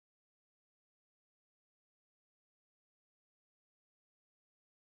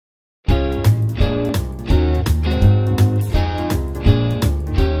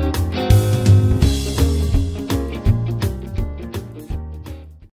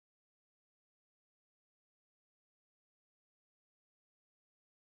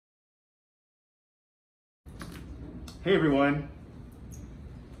Hey everyone,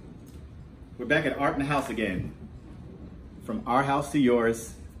 we're back at Art in the House again. From our house to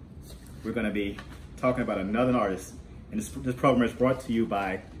yours, we're going to be talking about another artist. And this program is brought to you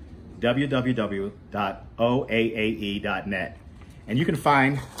by www.oaae.net. And you can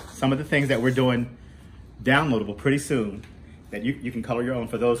find some of the things that we're doing downloadable pretty soon that you can color your own.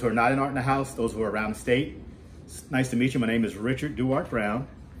 For those who are not in Art in the House, those who are around the state, it's nice to meet you. My name is Richard Duarte Brown,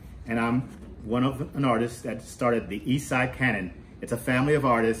 and I'm one of an artist that started the East Side Canon. It's a family of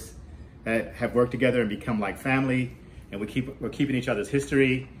artists that have worked together and become like family, and we're keeping each other's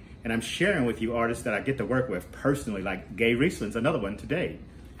history. And I'm sharing with you artists that I get to work with personally, like Gaye Reissland's another one today.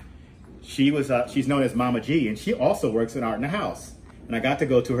 She's known as Mama G, and she also works in Art in the House. And I got to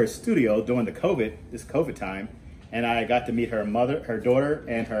go to her studio during this COVID time, and I got to meet her mother, her daughter,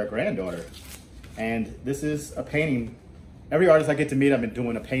 and her granddaughter. And this is a painting. Every artist I get to meet, I've been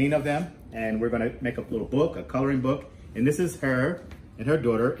doing a painting of them, and we're gonna make a little book, a coloring book. And this is her and her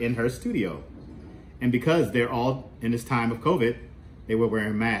daughter in her studio. And because they're all in this time of COVID, they were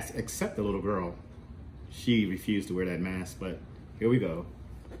wearing masks, except the little girl. She refused to wear that mask, but here we go.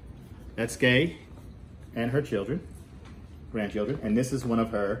 That's Gaye and her grandchildren. And this is one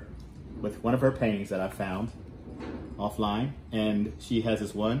of her paintings that I found offline. And she has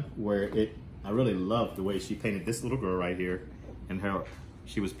this one where I really love the way she painted this little girl right here. And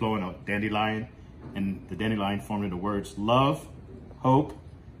she was blowing a dandelion, and the dandelion formed into words: love, hope,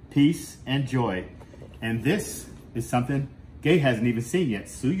 peace, and joy. And this is something Gaye hasn't even seen yet,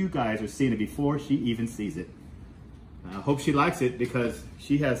 so you guys are seeing it before she even sees it. I hope she likes it, because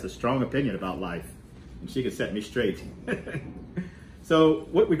she has a strong opinion about life, and she can set me straight. So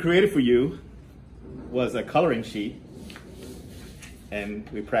what we created for you was a coloring sheet, and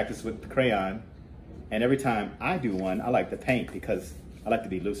we practiced with the crayon. And every time I do one, I like to paint because I like to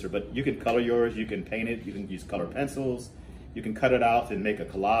be looser, but you can color yours, you can paint it, you can use color pencils, you can cut it out and make a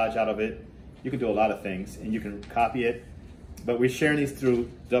collage out of it. You can do a lot of things, and you can copy it. But we're sharing these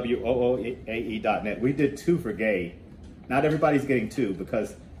through WOAAE.net. We did 2 for Gaye. Not everybody's getting 2,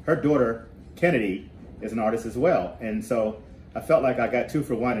 because her daughter, Kennedy, is an artist as well. And so I felt like I got 2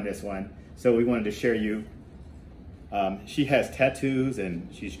 for 1 in this one. So we wanted to share you. She has tattoos, and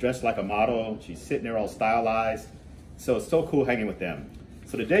she's dressed like a model. She's sitting there all stylized. So it's so cool hanging with them.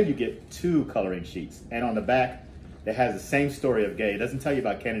 So today you get 2 coloring sheets. And on the back, that has the same story of Gaye. It doesn't tell you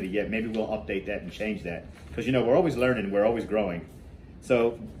about Kennedy yet. Maybe we'll update that and change that. Because, you know, we're always learning, we're always growing.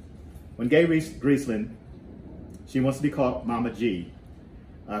 So when Gaye Reissland, she wants to be called Mama G,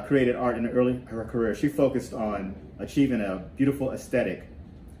 created art in her career, she focused on achieving a beautiful aesthetic.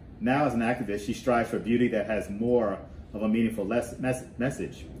 Now as an activist, she strives for beauty that has more of a meaningful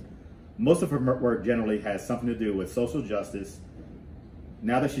message. Most of her work generally has something to do with social justice.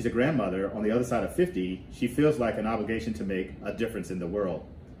 Now that she's a grandmother on the other side of 50, she feels like an obligation to make a difference in the world.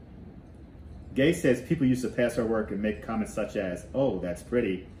 Gaye says people used to pass her work and make comments such as, "Oh, that's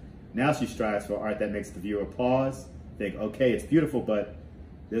pretty." Now she strives for art that makes the viewer pause, think, okay, it's beautiful, but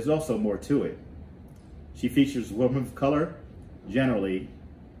there's also more to it. She features women of color, generally,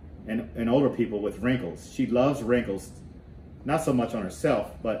 and older people with wrinkles. She loves wrinkles, not so much on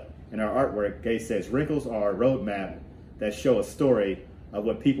herself, but in her artwork. Gaye says wrinkles are a roadmap that show a story of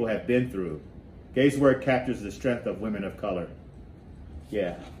what people have been through. Gaye's work captures the strength of women of color.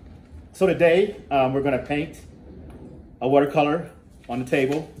 Yeah. So today, we're gonna paint a watercolor on the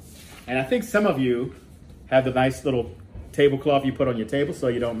table. And I think some of you have the nice little tablecloth you put on your table so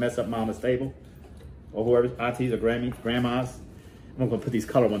you don't mess up mama's table, or whoever, aunties or grandmas. I'm gonna put these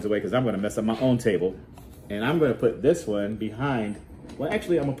color ones away because I'm gonna mess up my own table. And I'm gonna put this one behind. Well,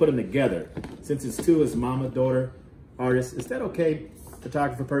 actually, I'm gonna put them together. Since it's 2 as mama, daughter, artist. Is that okay,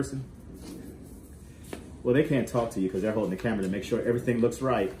 photographer person? Well, they can't talk to you because they're holding the camera to make sure everything looks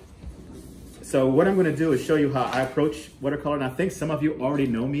right. So what I'm gonna do is show you how I approach watercolor. And I think some of you already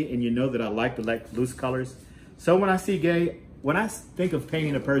know me, and you know that I like loose colors. So when I see Gaye, when I think of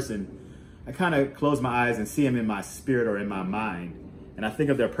painting a person, I kind of close my eyes and see them in my spirit or in my mind. And I think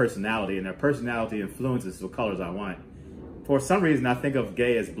of their personality, and their personality influences the colors I want. For some reason, I think of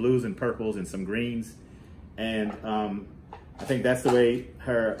Gaye as blues and purples and some greens. And I think that's the way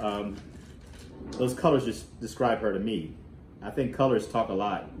those colors just describe her to me. I think colors talk a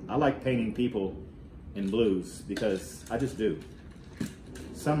lot. I like painting people in blues because I just do.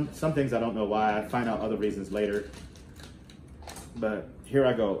 Some things I don't know why. I find out other reasons later. But here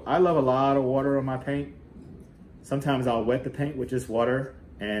I go. I love a lot of water on my paint. Sometimes I'll wet the paint with just water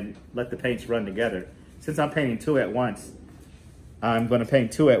and let the paints run together. Since I'm painting 2 at once, I'm gonna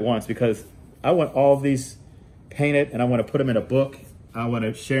paint 2 at once because I want all of these painted and I wanna put them in a book. I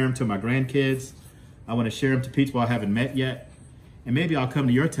wanna share them to my grandkids. I want to share them to people I haven't met yet. And maybe I'll come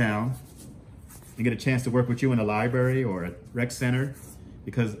to your town and get a chance to work with you in a library or a rec center,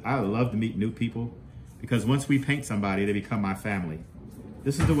 because I love to meet new people, because once we paint somebody, they become my family.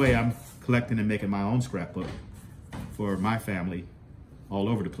 This is the way I'm collecting and making my own scrapbook for my family all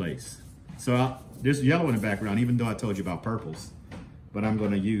over the place. So there's yellow in the background, even though I told you about purples, but I'm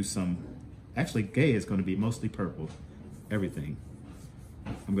going to use some, actually Gaye is going to be mostly purple, everything.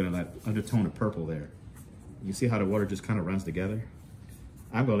 I'm going to let undertone of purple there. You see how the water just kind of runs together?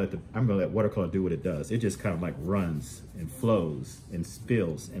 I'm gonna let watercolor do what it does. It just kind of like runs and flows and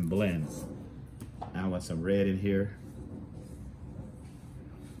spills and blends. I want some red in here,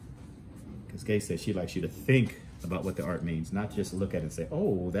 because Gaye says she likes you to think about what the art means, not just look at it and say,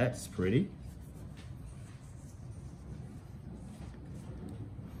 oh, that's pretty.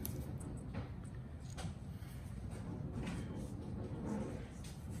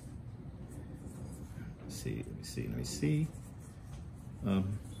 Let me see.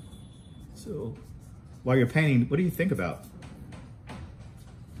 So while you're painting, what do you think about?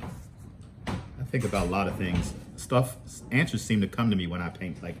 I think about a lot of things. Answers seem to come to me when I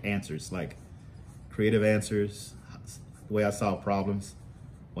paint, like answers, like creative answers, the way I solve problems.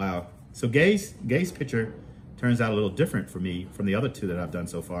 Wow. So Gaye's picture turns out a little different for me from the other two that I've done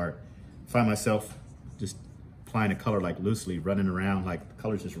so far. I find myself just applying the color like loosely, running around, like the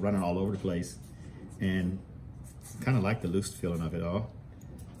color's just running all over the place. And kind of like the loose feeling of it all.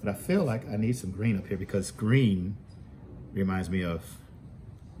 But I feel like I need some green up here, because green reminds me of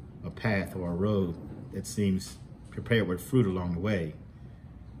a path or a road that seems prepared with fruit along the way.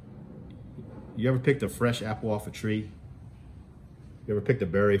 You ever picked a fresh apple off a tree? You ever picked a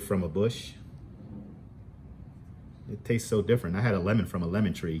berry from a bush? It tastes so different. I had a lemon from a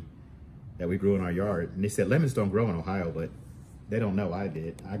lemon tree that we grew in our yard. And they said lemons don't grow in Ohio, but they don't know I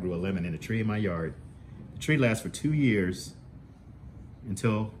did. I grew a lemon in a tree in my yard. The tree lasts for 2 years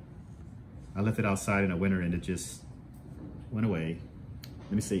until I left it outside in the winter and it just went away.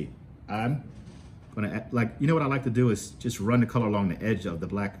 Let me see. I'm gonna, like, you know what I like to do is just run the color along the edge of the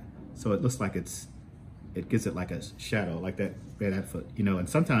black, so it looks like it gives it like a shadow, like that foot, you know. And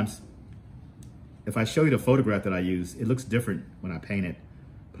sometimes if I show you the photograph that I use, it looks different when I paint it,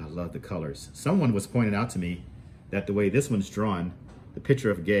 but I love the colors. Someone was pointing out to me that the way this one's drawn, the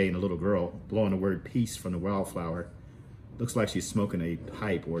picture of Gaye and a little girl blowing the word peace from the wildflower, looks like she's smoking a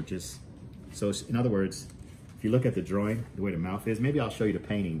pipe, or just, so in other words, if you look at the drawing, the way the mouth is, maybe I'll show you the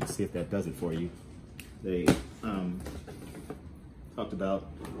painting to see if that does it for you. They talked about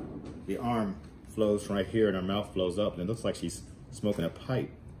the arm flows from right here and her mouth flows up, and it looks like she's smoking a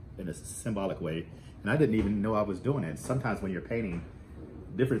pipe in a symbolic way. And I didn't even know I was doing it. Sometimes when you're painting,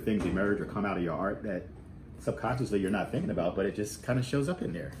 different things emerge or come out of your art that subconsciously you're not thinking about, but it just kind of shows up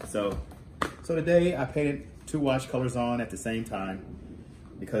in there. So today I painted 2 wash colors on at the same time,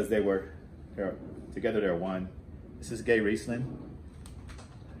 because they're one. This is Gaye Reissland,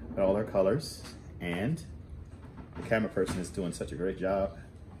 all her colors, and the camera person is doing such a great job.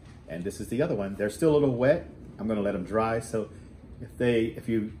 And this is the other one. They're still a little wet. I'm gonna let them dry. So if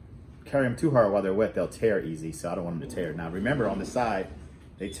you carry them too hard while they're wet, they'll tear easy. So I don't want them to tear. Now remember, on the side,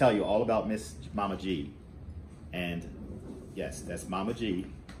 they tell you all about Miss Mama G. And yes, that's Mama G.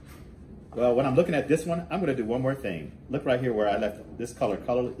 Well, when I'm looking at this one, I'm gonna do one more thing. Look right here where I left this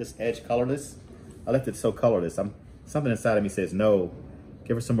this edge colorless. I left it so colorless. Something inside of me says, no,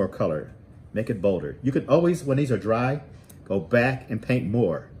 give her some more color. Make it bolder. You can always, when these are dry, go back and paint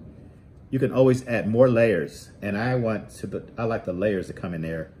more. You can always add more layers. And I like the layers to come in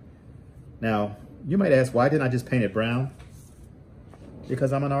there. Now, you might ask, why didn't I just paint it brown?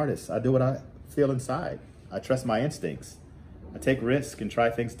 Because I'm an artist. I do what I feel inside. I trust my instincts. I take risks and try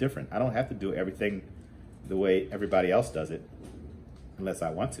things different. I don't have to do everything the way everybody else does it, unless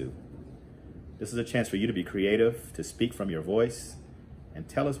I want to. This is a chance for you to be creative, to speak from your voice, and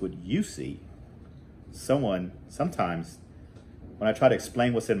tell us what you see. Sometimes, when I try to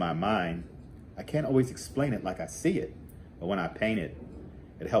explain what's in my mind, I can't always explain it like I see it. But when I paint it,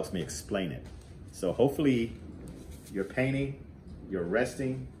 it helps me explain it. So hopefully you're painting, you're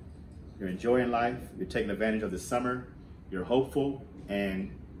resting, you're enjoying life, you're taking advantage of the summer, you're hopeful,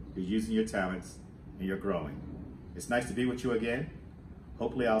 and you're using your talents, and you're growing. It's nice to be with you again.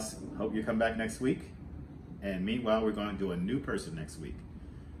 Hopefully I'll hope you come back next week. And meanwhile, we're going to do a new person next week.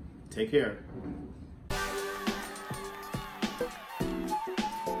 Take care.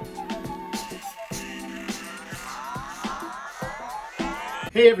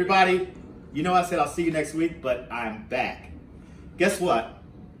 Hey everybody, you know I said I'll see you next week, but I'm back. Guess what?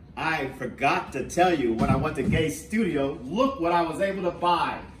 I forgot to tell you when I went to Gaye's studio, look what I was able to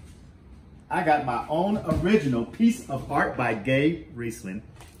buy. I got my own original piece of art by Gaye Reissland.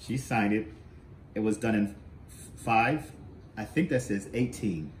 She signed it. It was done in 5, I think that says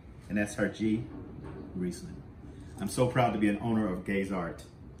 18, and that's her G. Reissland. I'm so proud to be an owner of Gaye's art.